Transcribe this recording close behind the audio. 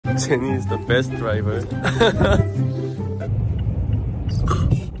Jenny is the best driver.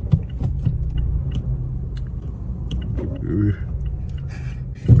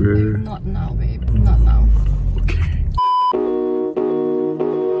 Not now, babe. Not now. Okay.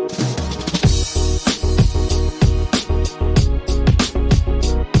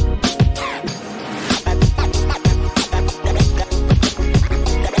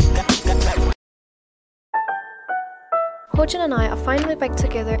 Hojin and I are finally back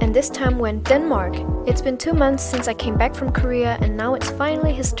together, and this time we're in Denmark. It's been 2 months since I came back from Korea, and now it's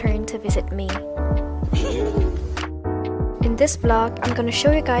finally his turn to visit me. In this vlog, I'm gonna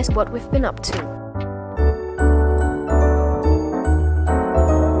show you guys what we've been up to.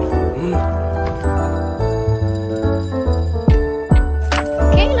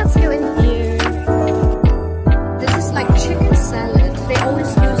 Okay, let's go in here. This is like chicken salad. They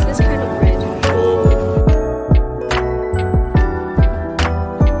always use this kind of bread.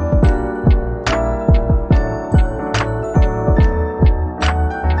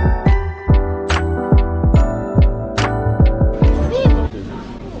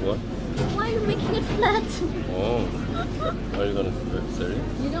 Oh, are you gonna do it? Sorry?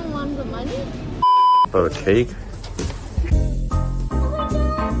 You don't want the money? Oh, cake?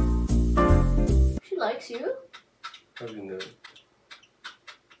 She likes you. How do you know?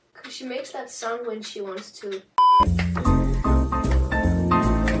 Because she makes that sound when she wants to.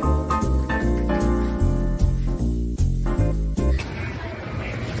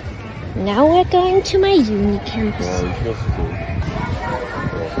 Now we're going to my uni campus.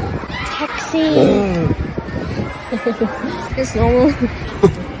 Taxi! It's normal.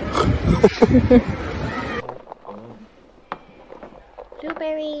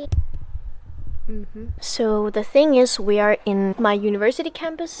 Blueberry! So the thing is, we are in my university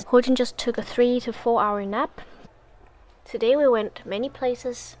campus. Hojin just took a 3 to 4 hour nap. Today we went many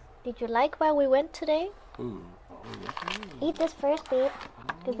places. Did you like where we went today? Eat this first, babe,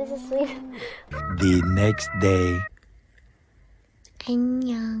 because this is sweet. The next day.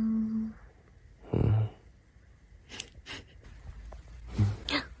 안녕.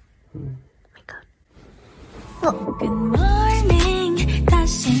 My God. Oh. Good morning.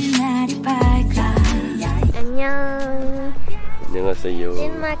 다시 날이 밝아. 안녕. 안녕하세요.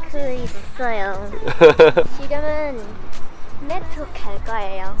 덴마크 있어요. 지금은 메트로 갈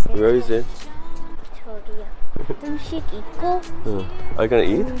거예요. Where is it? 저기요. 음식 있고. Are you gonna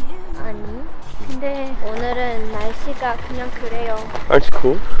eat? 아니. 근데 오늘은 날씨가 그냥 그래요. Aren't you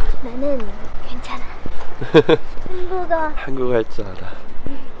cool? 나는 괜찮아. 한국어 한국어 할 줄 알아.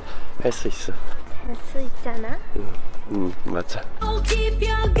 할 수 있어. 할 수 있잖아. 응, 맞아. I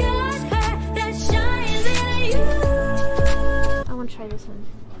want to try this one.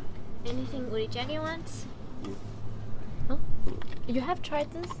 Anything 우리 Jenny wants? Huh? You have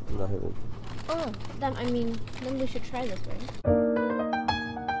tried this? No, I haven't. Oh, then then we should try this, right?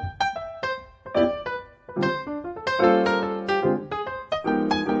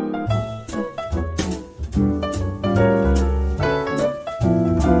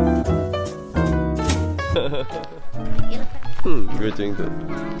 We're doing good.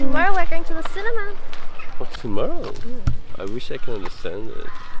 Tomorrow we're going to the cinema. Oh, tomorrow? I wish I can understand it.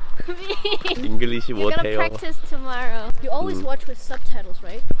 English이 You're gonna 못해요. practice tomorrow. You always watch with subtitles,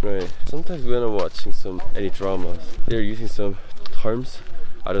 right? Right. Sometimes when I'm watching any dramas, they're using some terms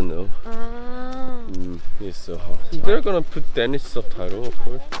I don't know. It's so hard. They're gonna put Danish subtitle, of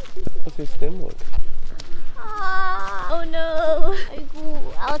course. Because it's Denmark. Oh no.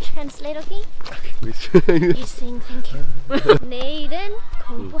 아이고, I'll translate, okay? He's saying thank you. 내일은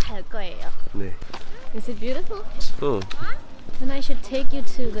공부할 거예요. 네. Is it beautiful? 어. Then I should take you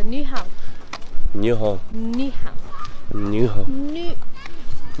to the new house. New house. New house. New house.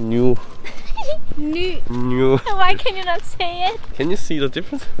 New. New. Why can you not say it? Can you see the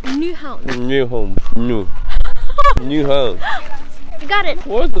difference? New house. New home. New. New house. You got it.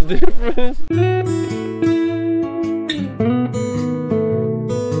 What's the difference?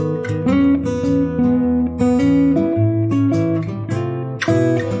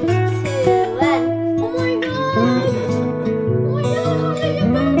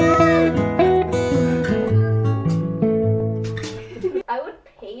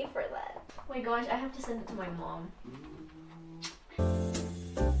 I have to send it to my mom.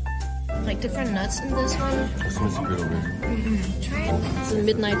 Like different nuts in this one. This one's good already. Try it. It's a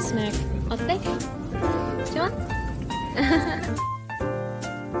midnight snack. 어때? 좋아?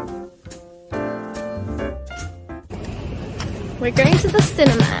 We're going to the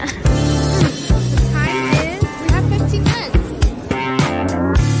cinema. The time is, we have 15 minutes.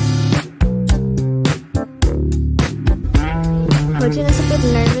 Hojin is a bit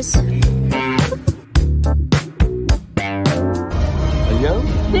nervous is.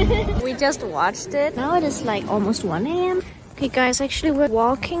 We just watched it. Now it is like almost 1 a.m. Okay guys, actually we're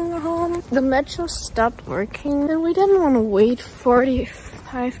walking home. The metro stopped working and we didn't want to wait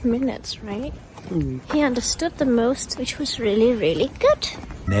 45 minutes, right? He understood the most, which was really, really good.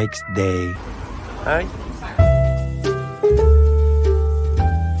 Next day. Hi.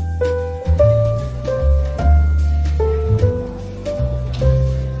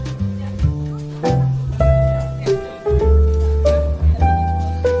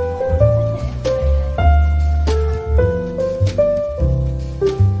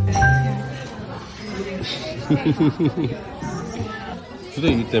 Should I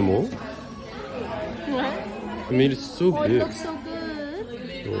eat them all? What? I mean, it's so Oh, it big. looks so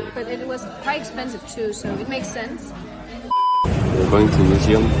good. But it was quite expensive too, so it makes sense. We're going to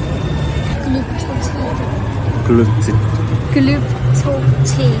museum.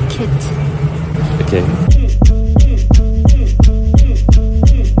 Glübtotiket. Okay.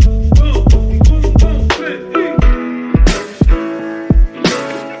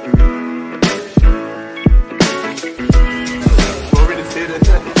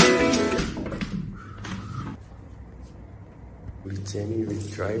 With Jenny, we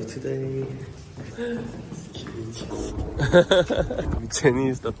drive today. Jenny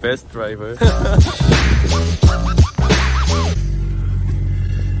is the best driver.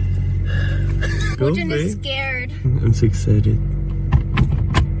 Wojan is scared. I'm so excited.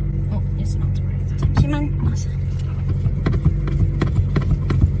 Oh, it's not right. 잠시만.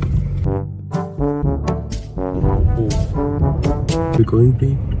 We're going,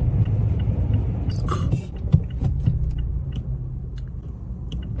 babe.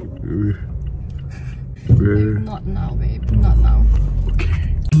 We're Not now, babe. Not now.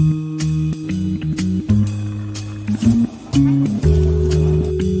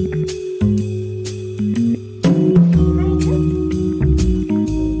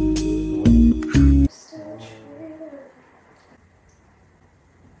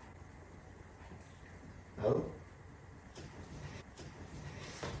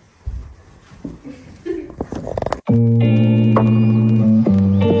 Oh.